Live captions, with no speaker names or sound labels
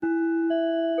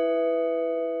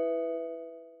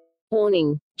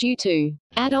Warning, due to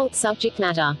adult subject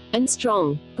matter and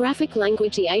strong graphic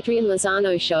language, the Adrian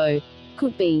Lozano Show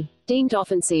could be deemed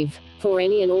offensive for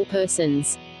any and all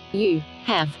persons. You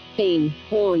have been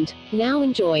warned. Now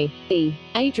enjoy the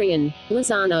Adrian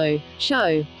Lozano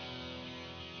Show.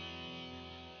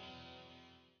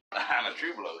 I'm a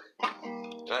true bloke. Do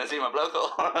you want to see my bloke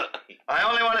hole? I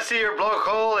only want to see your bloke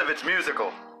hole if it's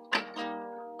musical.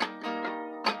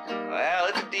 Well,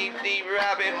 it's a deep, deep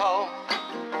rabbit hole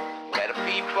where the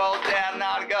people dare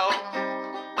not go.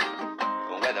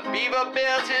 Where the beaver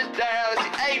builds his dam. It's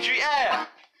the Adrian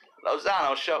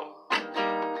Lozano Show.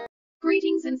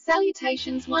 Greetings and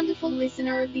salutations, wonderful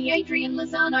listener of the Adrian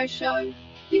Lozano Show.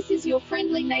 This is your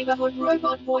friendly neighborhood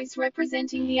robot voice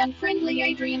representing the unfriendly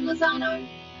Adrian Lozano.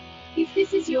 If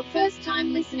this is your first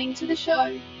time listening to the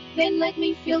show, then let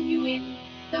me fill you in.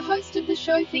 The host of the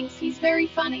show thinks he's very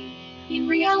funny. In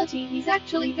reality, he's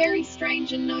actually very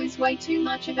strange and knows way too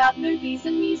much about movies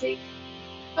and music.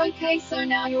 Okay, so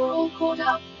now you're all caught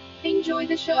up. Enjoy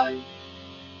the show.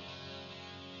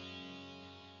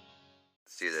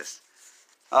 Let's do this.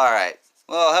 Alright.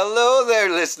 Well, hello there,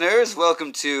 listeners.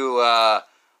 Welcome to,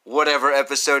 whatever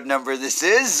episode number this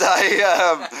is.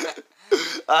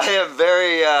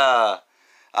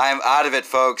 I'm out of it,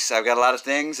 folks. I've got a lot of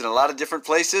things in a lot of different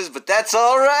places, but that's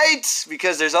alright,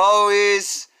 because there's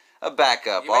always a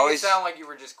backup. You make it sound like you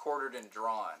were just quartered and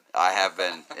drawn. I have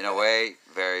been, in a way,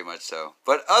 very much so.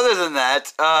 But other than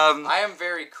that, I am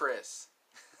very Chris.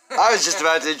 I was just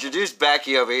about to introduce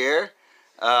Backy over here.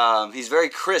 He's very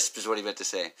crisp, is what he meant to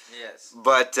say. Yes.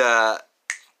 But,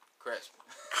 Crisp.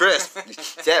 Crisp.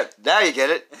 Yeah, now you get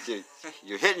it.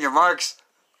 You're hitting your marks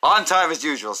on time as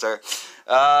usual, sir.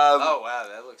 Oh, wow,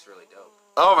 that looks really dope.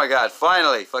 Oh my god,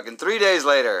 finally, fucking 3 days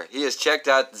later, he has checked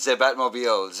out the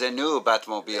Batmobile, the new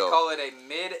Batmobile. They call it a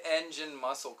mid-engine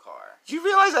muscle car. Do you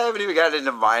realize I haven't even gotten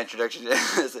into my introduction yet?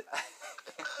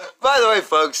 By the way,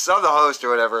 folks, I'm the host or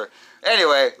whatever.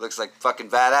 Anyway, looks like fucking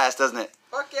badass, doesn't it?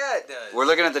 Fuck yeah, it does. We're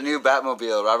looking at the new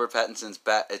Batmobile, Robert Pattinson's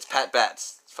Bat. It's Pat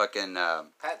Bat's. It's fucking,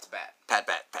 Pat's Bat. Pat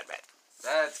Bat.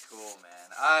 That's cool, man.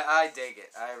 I dig it.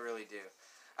 I really do.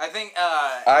 I think,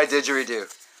 I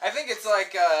didgeridoo. I think it's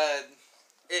like,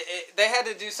 they had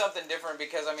to do something different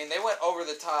because, I mean, they went over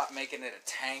the top making it a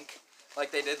tank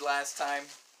like they did last time.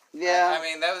 Yeah. I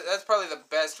mean, that's probably the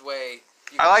best way.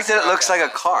 I like that it looks like a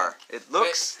car. It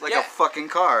looks like a fucking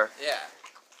car. Yeah.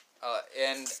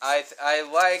 And I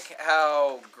like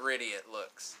how gritty it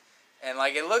looks. And,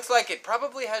 like, it looks like it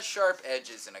probably has sharp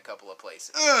edges in a couple of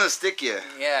places. Stick you.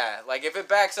 Yeah, like, if it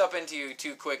backs up into you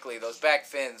too quickly, those back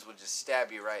fins will just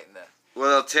stab you right in the... Well,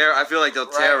 they'll tear... I feel like they'll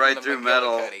tear right through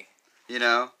metal. You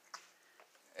know?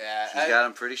 Yeah. He's got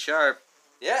them pretty sharp.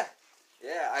 Yeah.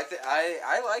 Yeah,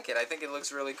 I like it. I think it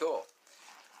looks really cool.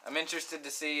 I'm interested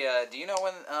to see, do you know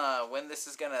when this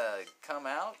is going to come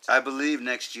out? I believe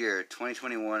next year.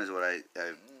 2021 is what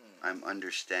I'm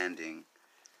understanding.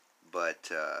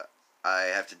 But,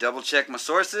 I have to double check my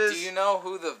sources. Do you know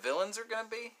who the villains are going to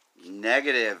be?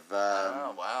 Negative.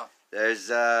 Oh, wow. There's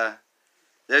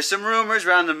some rumors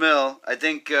around the mill. I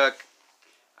think the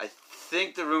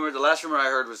last rumor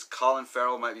I heard was Colin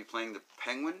Farrell might be playing the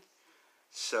Penguin.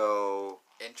 So...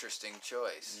 Interesting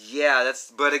choice. Yeah,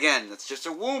 but again, that's just a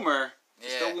woomer.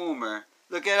 Just a woomer.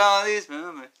 Look at all these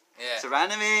rumors. Yeah.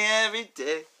 Surrounding me every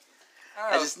day.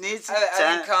 I just need some time.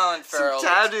 I think Colin Farrell some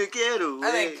time to get away.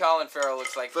 I think Colin Farrell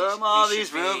looks like from all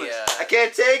these rumors. I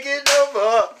can't take it no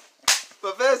more.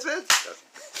 Professor.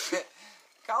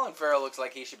 Colin Farrell looks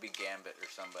like he should be Gambit or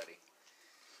somebody.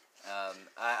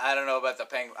 I don't know about the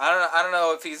Penguin. I don't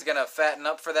know if he's gonna fatten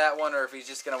up for that one or if he's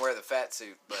just gonna wear the fat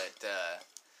suit. But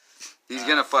he's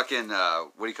gonna fucking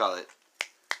what do you call it?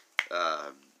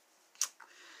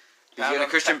 He's gonna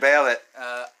Christian Bale it.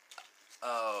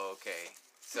 Oh, okay.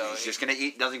 So he's just gonna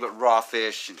eat nothing but raw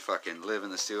fish and fucking live in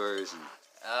the sewers and.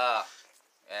 Yeah,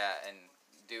 and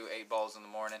do 8 balls in the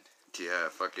morning. Yeah,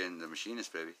 fucking The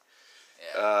Machinist, baby.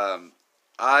 Yeah.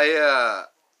 I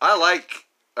like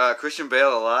Christian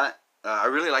Bale a lot. I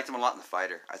really liked him a lot in The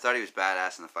Fighter. I thought he was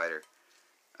badass in The Fighter.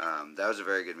 That was a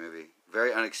very good movie.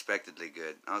 Very unexpectedly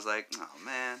good. I was like, oh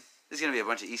man, there's gonna be a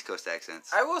bunch of East Coast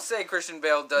accents. I will say Christian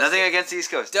Bale does. Nothing against the East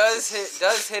Coast. Does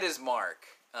hit his mark.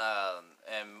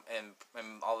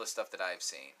 And all the stuff that I've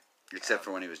seen. Except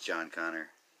for when he was John Connor.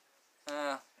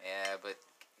 Yeah, but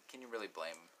can you really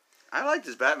blame him? I liked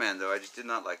his Batman though. I just did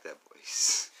not like that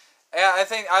voice. Yeah,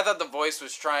 I thought the voice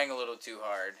was trying a little too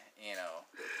hard. You know.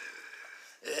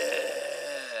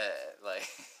 Like.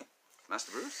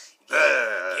 Master Bruce.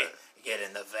 Get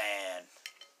in the van.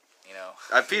 You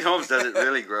know. Pete Holmes does it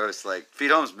really gross. Like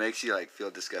Pete Holmes makes you like feel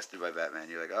disgusted by Batman.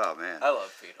 You're like, oh man. I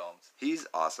love Pete Holmes. He's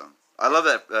awesome. I love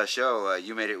that show.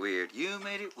 You Made It Weird. You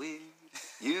made it weird.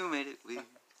 You made it weird.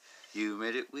 You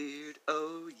made it weird.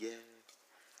 Oh yeah.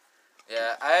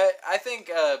 Yeah, I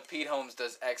think Pete Holmes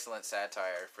does excellent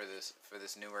satire for this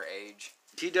newer age.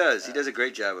 He does. He does a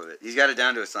great job of it. He's got it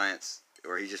down to a science,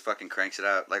 where he just fucking cranks it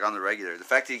out like on the regular. The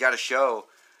fact that he got a show,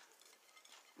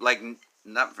 like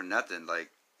not for nothing, like,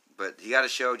 but he got a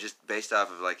show just based off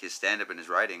of like his stand up and his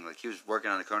writing. Like he was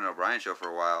working on the Conan O'Brien show for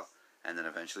a while, and then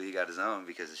eventually he got his own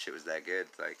because the shit was that good.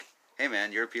 Like, hey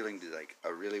man, you're appealing to like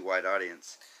a really wide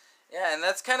audience. Yeah, and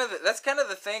that's kind of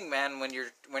the thing, man. When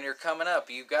you're coming up,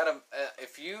 you gotta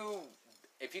if you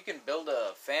can build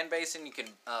a fan base and you can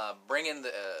bring in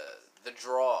the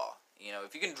draw. You know,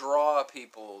 if you can draw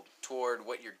people toward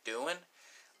what you're doing,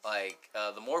 like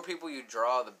the more people you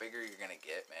draw, the bigger you're gonna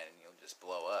get, man, and you'll just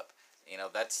blow up. You know,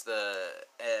 that's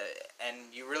and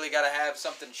you really gotta have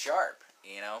something sharp.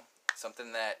 You know,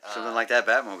 something that Something like that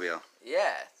Batmobile.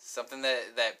 Yeah, something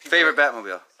that people Favorite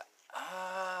Batmobile.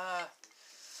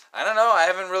 I don't know. I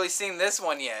haven't really seen this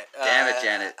one yet. Damn it,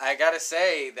 Janet. I gotta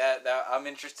say that I'm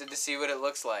interested to see what it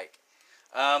looks like.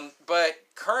 But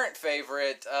current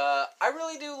favorite, I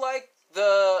really do like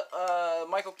the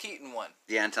Michael Keaton one.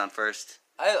 The Anton First.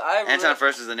 I Anton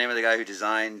First is the name of the guy who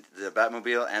designed the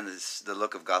Batmobile and the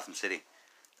look of Gotham City.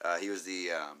 He was the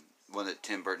one that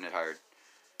Tim Burton had hired.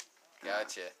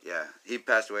 Gotcha. Yeah, he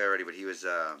passed away already, but he was.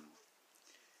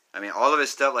 I mean, all of his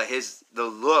stuff, like the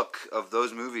look of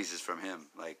those movies is from him.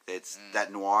 Like it's that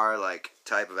noir like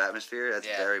type of atmosphere. That's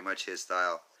very much his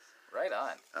style. Right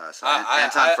on. So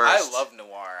Anton First. I love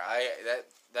noir.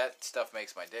 That stuff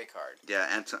makes my dick hard. Yeah,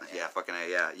 Anton. Yeah, fucking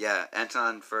A. Yeah.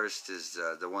 Anton First is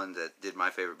the one that did my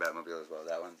favorite Batmobile as well.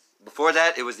 That one. Before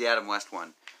that, it was the Adam West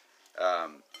one.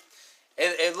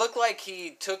 It looked like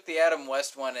he took the Adam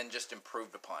West one and just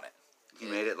improved upon it. He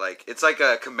made it like it's like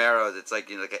a Camaro that's like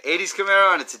like an '80s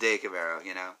Camaro and a today Camaro.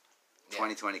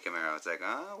 2020 Camaro. It's like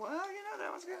that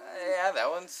one's good. Yeah, that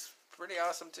one's pretty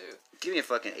awesome too. Give me a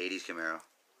fucking '80s Camaro.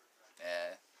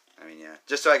 Yeah. I mean, yeah,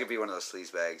 just so I could be one of those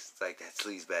sleaze bags. It's like that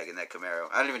sleaze bag in that Camaro.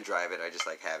 I don't even drive it. I just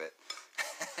like have it.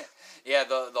 Yeah,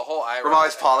 the whole IROC. I'm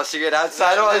always polishing it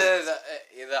outside.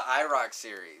 The IROC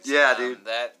series. Yeah, dude.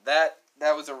 That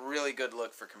was a really good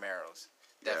look for Camaros.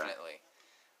 Definitely.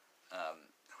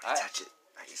 I touch it.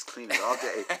 I just clean it all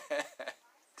day.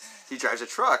 He drives a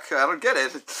truck. I don't get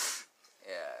it.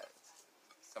 Yeah.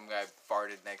 Some guy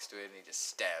farted next to it and he just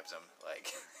stabs him.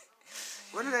 Like,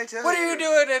 what did I tell you? What are you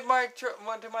doing at my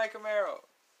Camaro?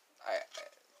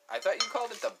 I thought you called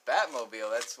it the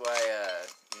Batmobile. That's why,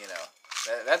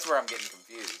 that's where I'm getting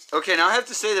confused. Okay, now I have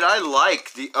to say that I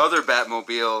like the other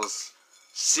Batmobiles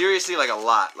seriously, like, a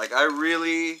lot. Like,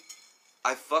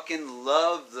 I fucking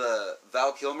love the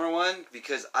Val Kilmer one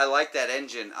because I like that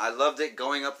engine. I loved it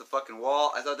going up the fucking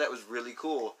wall. I thought that was really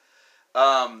cool.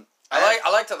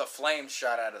 I liked how the flames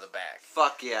shot out of the back.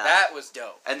 Fuck yeah. That was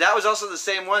dope. And that was also the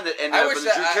same one that ended up in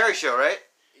the Drew Carey show, right?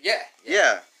 Yeah.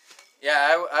 Yeah.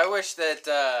 Yeah, I wish that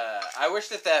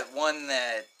one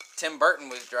that Tim Burton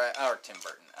was driving, or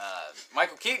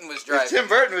Michael Keaton was driving. If Tim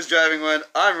Burton was driving one,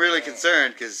 I'm really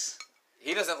concerned because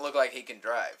he doesn't look like he can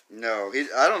drive. No,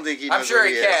 I don't think he knows. I'm sure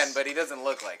he can, is. But he doesn't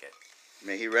look like it.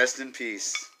 May he rest in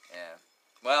peace. Yeah.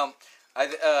 Well,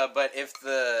 but if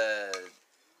the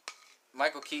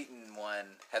Michael Keaton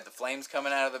one had the flames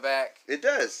coming out of the back, it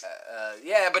does.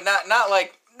 Yeah, but not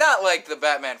like the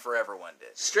Batman Forever one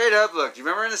did. Straight up, look. Do you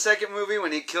remember in the second movie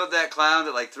when he killed that clown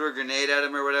that like threw a grenade at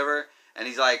him or whatever, and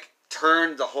he's like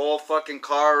turned the whole fucking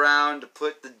car around to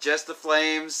put just the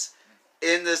flames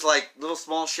in this like little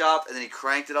small shop, and then he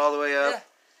cranked it all the way up.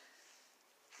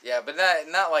 Yeah, but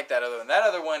not like that other one. That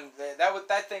other one,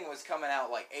 that thing was coming out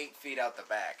like 8 feet out the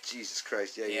back. Jesus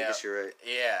Christ! Yeah, I guess you're right.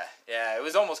 Yeah, it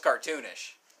was almost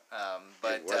cartoonish.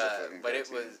 But it was a fucking but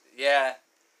cartoon. it was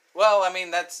Well, I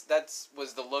mean that's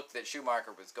was the look that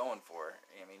Schumacher was going for.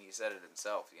 I mean, he said it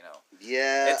himself.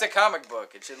 Yeah. It's a comic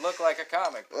book. It should look like a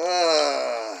comic book.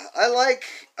 I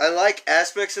like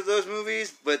aspects of those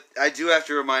movies, but I do have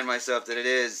to remind myself that it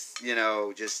is,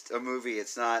 just a movie.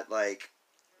 It's not like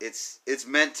it's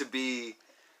meant to be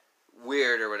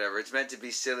weird or whatever. It's meant to be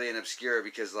silly and obscure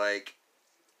because like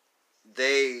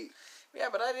they. Yeah,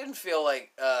 but I didn't feel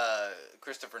like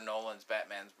Christopher Nolan's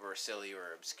Batmans were silly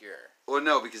or obscure. Well,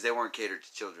 no, because they weren't catered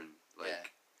to children.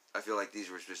 Like, I feel like these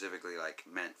were specifically like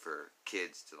meant for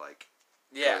kids to like.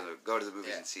 Go to the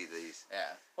movies and see these.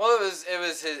 Yeah. Well,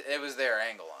 it was their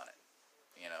angle on it,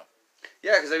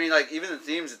 Yeah, because I mean, like even the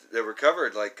themes that were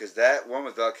covered, like because that one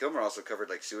with Val Kilmer also covered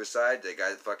like suicide. The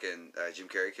guy that fucking Jim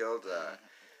Carrey killed.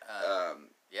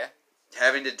 Yeah.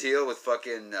 Having to deal with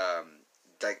fucking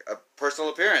like a personal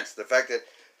appearance. The fact that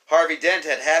Harvey Dent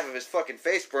had half of his fucking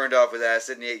face burned off with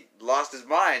acid, and he lost his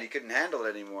mind. He couldn't handle it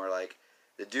anymore. Like,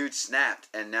 the dude snapped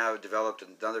and now developed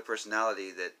another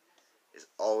personality that is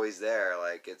always there.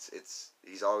 Like,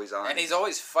 he's always on. And he's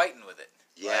always fighting with it.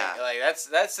 Yeah. Like that's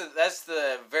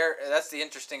the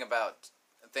interesting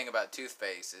thing about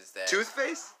Toothface is that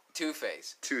Toothface?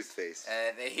 Two-Face. Toothface.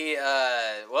 And he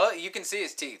well, you can see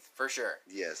his teeth for sure.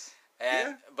 Yes.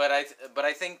 And but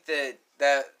I think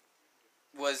that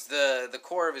was the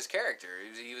core of his character.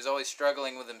 He was always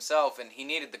struggling with himself, and he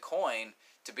needed the coin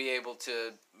to be able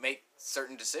to make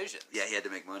certain decisions. Yeah, he had to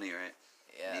make money, right?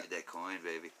 Yeah. He needed that coin,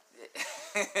 baby.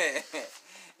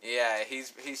 Yeah,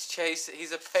 he's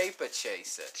a paper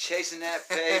chaser. Chasing that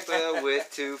paper with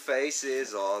two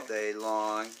faces all day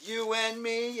long. You and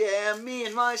me, yeah, me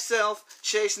and myself,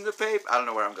 chasing the paper. I don't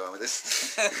know where I'm going with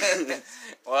this.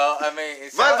 Well, I mean,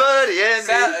 My buddy and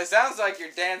me. It sounds like you're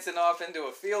dancing off into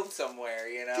a field somewhere,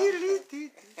 you know.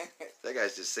 That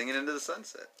guy's just singing into the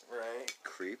sunset. Right.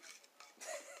 Creep.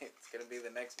 It's gonna be the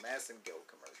next Mass and Go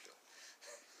commercial.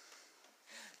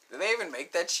 Do they even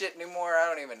make that shit anymore? I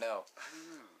don't even know.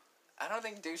 I don't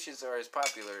think douches are as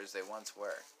popular as they once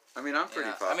were. I mean, I'm pretty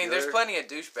popular. I mean, there's plenty of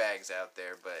douchebags out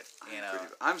there, but,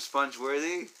 I'm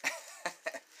sponge-worthy.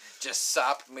 Just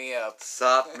sop me up.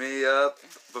 Sop me up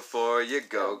before you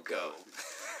go.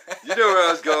 You know where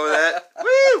I was going with that.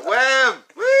 Woo! Wham!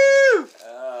 Woo!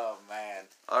 Oh, man.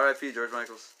 R.I.P. George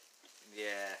Michaels.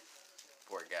 Yeah.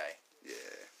 Poor guy.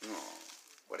 Yeah. Oh,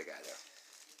 what a guy, though.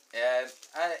 And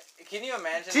can you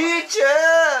imagine?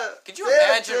 Teacher! Could you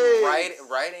imagine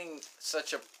writing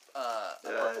such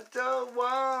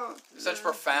such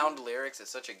profound lyrics at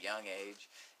such a young age?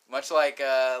 Much like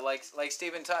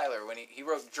Steven Tyler when he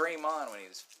wrote "Dream On" when he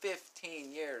was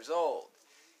 15 years old.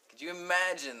 Could you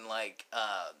imagine like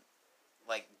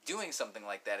doing something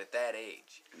like that at that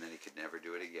age? And then he could never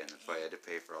do it again if I had to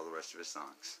pay for all the rest of his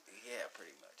songs. Yeah,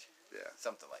 pretty much. Yeah.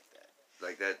 Something like that.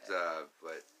 Like that.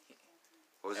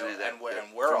 What wasn't it? And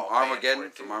we're from all Armageddon. paying for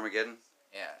it, From Armageddon.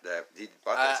 Yeah. That he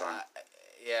bought that song.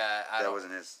 That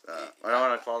wasn't his. I don't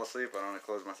want to fall asleep. I don't want to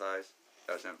close my thighs.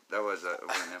 That was him. That was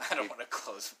wasn't him. I don't want to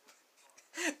close.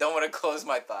 Don't want to close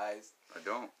my thighs. I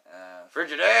don't.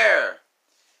 Frigidaire.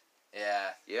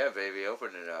 Yeah. Yeah, baby,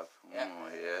 open it up. Yeah. Oh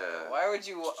yeah.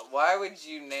 Why would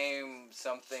you name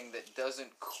something that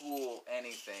doesn't cool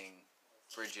anything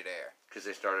Frigidaire? Because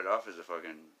they started off as a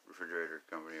fucking refrigerator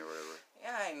company or whatever.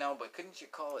 Yeah, I know, but couldn't you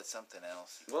call it something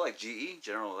else? Well, like GE,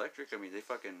 General Electric. I mean, they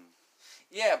fucking.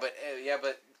 Yeah, but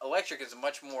electric is a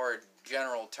much more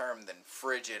general term than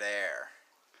frigid air.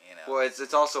 You know. Well,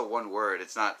 it's also one word.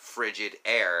 It's not frigid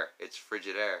air. It's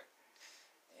Frigidaire.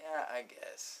 Yeah, I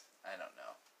guess. I don't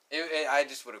know. I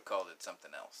just would have called it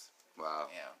something else. Wow.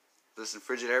 Yeah. Listen,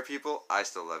 Frigidaire people, I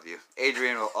still love you.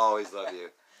 Adrian will always love you.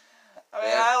 I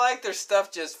mean, I like their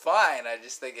stuff just fine. I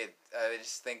just think that,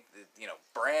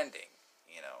 branding,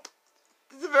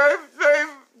 It's a very, very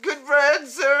good brand,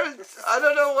 sir. I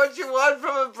don't know what you want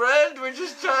from a brand. We're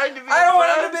just trying to be. I don't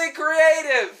want to be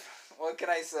creative. What can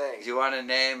I say? You want a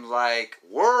name like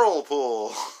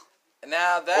Whirlpool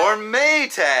Now that or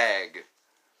Maytag?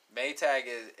 Maytag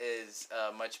is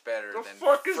much better The than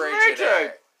fuck is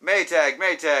Frigidaire.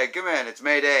 Maytag, come in. It's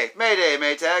Mayday. Mayday,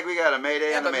 Maytag. We got a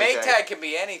Mayday Yeah, and a but Maytag. Maytag can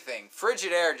be anything.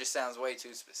 Frigidaire just sounds way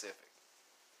too specific.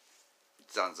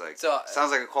 Sounds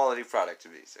like a quality product to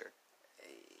me, sir.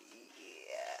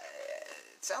 Yeah,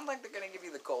 it sounds like they're gonna give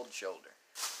you the cold shoulder.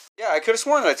 Yeah, I could have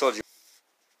sworn that I told you.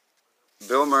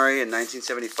 Bill Murray in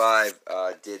 1975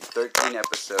 did 13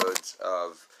 episodes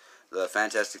of the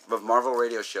Marvel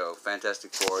radio show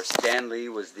Fantastic Four. Stan Lee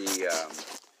was the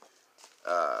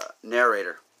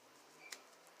narrator.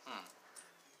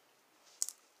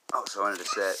 Oh, so I wanted to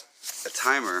set a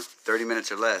timer, 30 minutes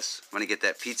or less, when I get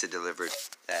that pizza delivered.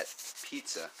 That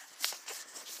pizza.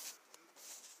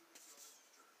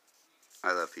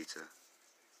 I love pizza.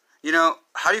 You know,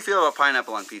 how do you feel about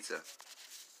pineapple on pizza?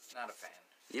 Not a fan.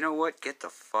 You know what? Get the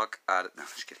fuck out of... No, I'm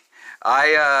just kidding.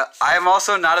 I am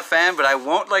also not a fan, but I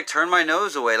won't, turn my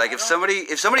nose away. Like, if somebody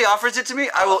offers it to me,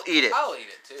 I will eat it. I'll eat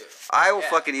it, too. I will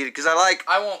fucking eat it, because I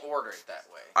won't order it that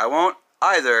way. I won't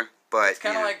either, but...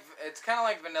 It's kind of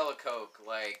like vanilla Coke.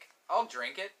 Like, I'll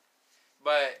drink it,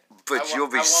 but... But you'll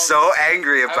be so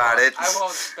angry about it. I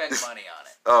won't spend money on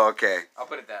it. Oh, okay. I'll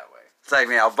put it that way. It's like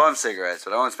me, I'll bum cigarettes,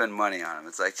 but I won't spend money on them.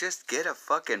 It's like, just get a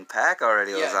fucking pack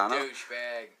already, Lozano.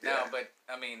 Douchebag. No, Yeah. but,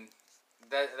 I mean,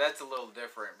 that's a little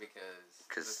different because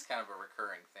it's kind of a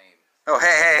recurring theme. Oh,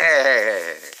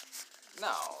 hey.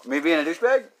 No. Me being a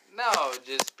douchebag? No,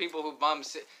 just people who bum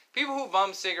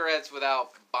cigarettes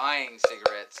without buying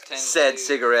cigarettes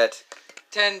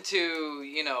tend to,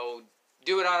 you know,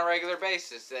 do it on a regular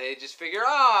basis. They just figure,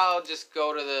 oh, I'll just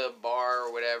go to the bar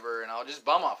or whatever, and I'll just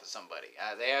bum off of somebody.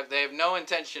 They have no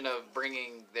intention of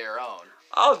bringing their own.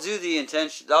 I'll do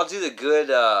the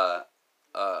good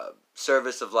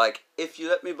service of like, if you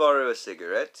let me borrow a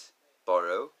cigarette,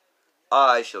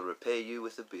 I shall repay you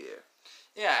with a beer.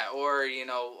 Yeah, or, you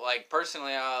know, like,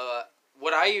 personally,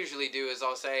 what I usually do is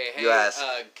I'll say, hey,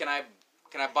 can I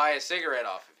buy a cigarette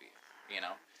off of you? You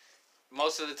know?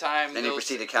 Most of the time... And you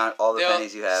proceed to count all the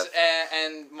pennies you have.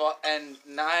 And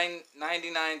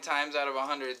 99 times out of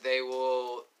 100, they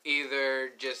will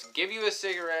either just give you a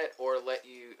cigarette or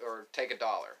take $1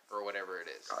 or whatever it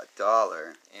is. $1.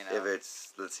 You know? If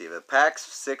it's, let's see, if a pack's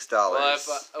 $6.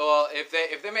 Well, if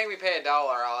they make me pay $1,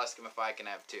 I'll ask them if I can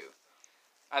have 2.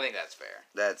 I think that's fair.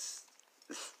 That's...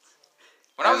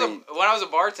 When I was a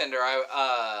bartender,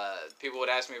 people would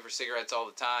ask me for cigarettes all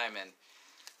the time, and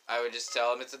I would just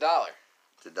tell them it's $1.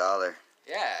 It's $1.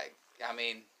 Yeah, I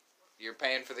mean, you're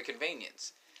paying for the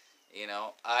convenience. You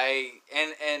know,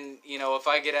 and you know, if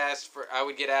I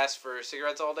would get asked for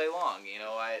cigarettes all day long. You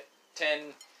know,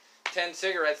 10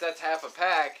 cigarettes, that's half a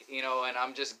pack. You know, and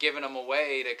I'm just giving them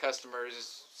away to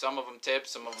customers. Some of them tip,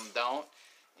 some of them don't.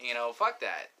 You know, fuck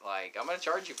that. Like, I'm gonna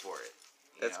charge you for it.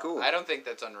 That's cool. I don't think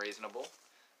that's unreasonable.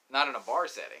 Not in a bar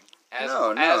setting. As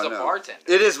a bartender.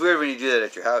 It is weird when you do that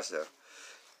at your house, though.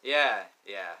 Yeah.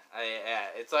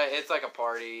 It's like a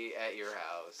party at your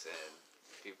house, and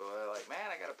people are like, man,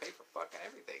 I gotta pay for fucking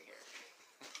everything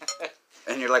here.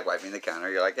 And you're like wiping the counter.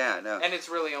 You're like, yeah, I know. And it's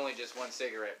really only just one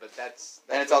cigarette, but that's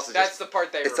the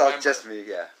part they remember. It's all just me,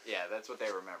 yeah. Yeah, that's what they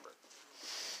remember.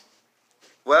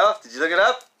 Well, did you look it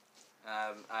up?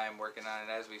 I'm working on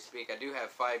it as we speak. I do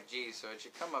have 5G, so it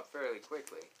should come up fairly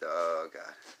quickly. Oh,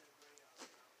 God.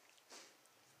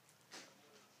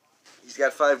 He's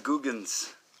got 5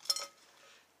 Googans.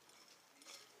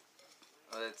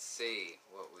 Let's see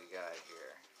what we got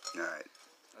here. All right.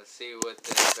 Let's see what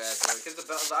this bad boy...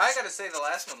 Because I gotta say, the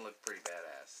last one looked pretty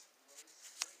badass.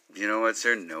 You know what,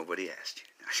 sir? Nobody asked you.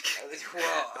 No, I'm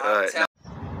just kidding.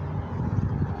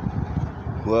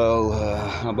 Well,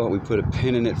 how about we put a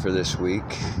pin in it for this week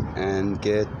and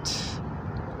get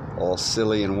all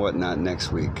silly and whatnot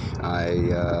next week. I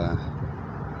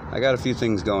got a few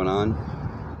things going on,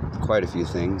 quite a few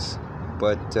things,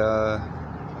 but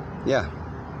yeah,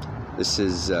 this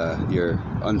is your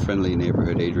unfriendly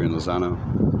neighborhood Adrian Lozano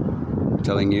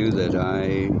telling you that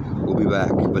I will be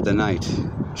back, but the night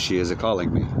she is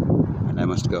a-calling me, and I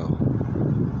must go.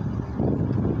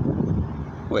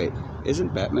 Wait,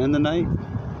 isn't Batman the Knight?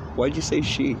 Why'd you say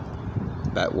she?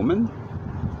 Batwoman?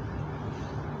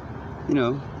 You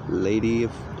know, Lady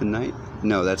of the Night?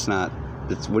 No, that's not.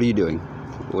 That's, what are you doing?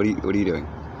 What are you doing?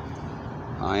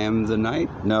 I am the Knight?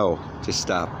 No, just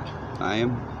stop. I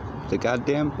am the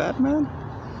goddamn Batman?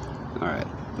 Alright,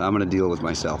 I'm gonna deal with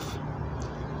myself.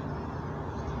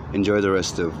 Enjoy the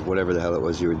rest of whatever the hell it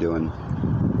was you were doing.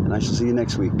 And I shall see you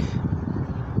next week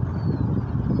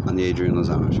on the Adrian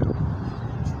Lozano Show.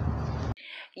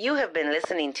 You have been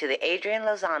listening to the Adrian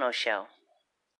Lozano Show.